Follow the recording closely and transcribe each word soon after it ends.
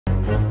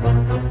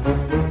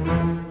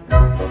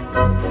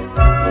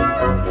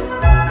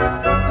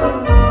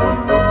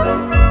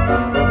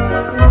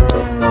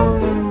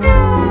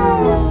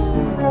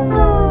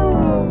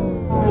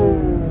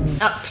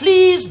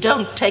Please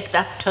don't take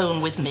that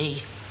tone with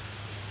me.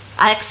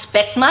 I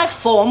expect my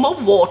form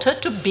of water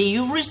to be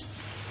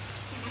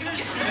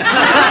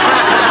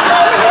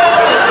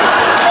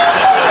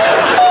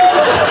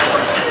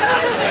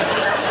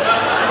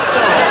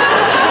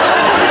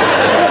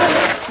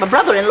My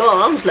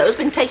brother-in-law Onslow's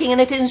been taking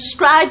it in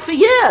stride for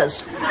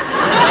years.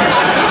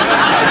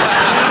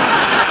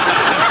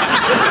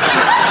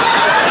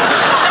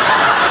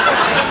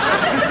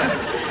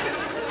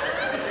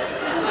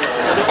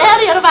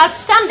 Area of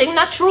outstanding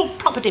natural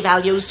property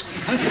values.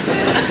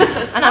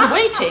 And I'm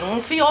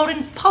waiting for your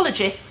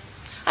apology.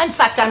 In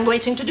fact, I'm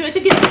waiting to do it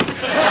again.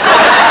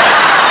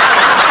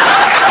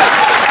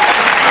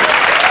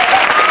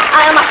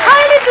 I am a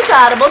highly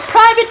desirable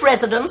private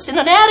residence in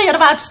an area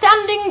of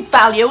outstanding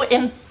value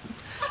in...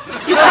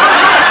 You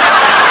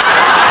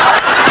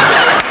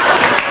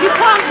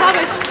can't have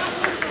it.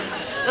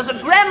 There's a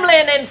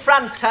gremlin in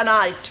front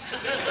tonight.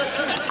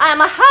 I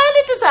am a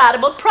highly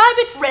desirable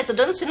private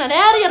residence in an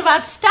area of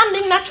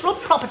outstanding natural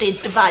property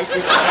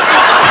devices. Now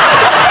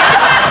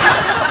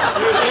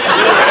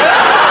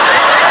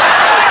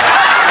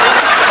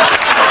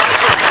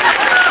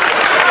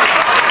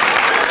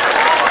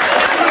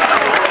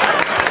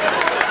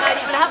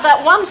you can have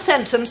that one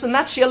sentence and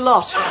that's your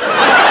lot.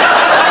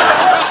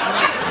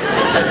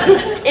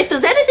 If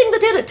there's anything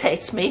that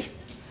irritates me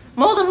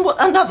more than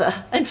another,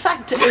 in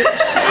fact it is...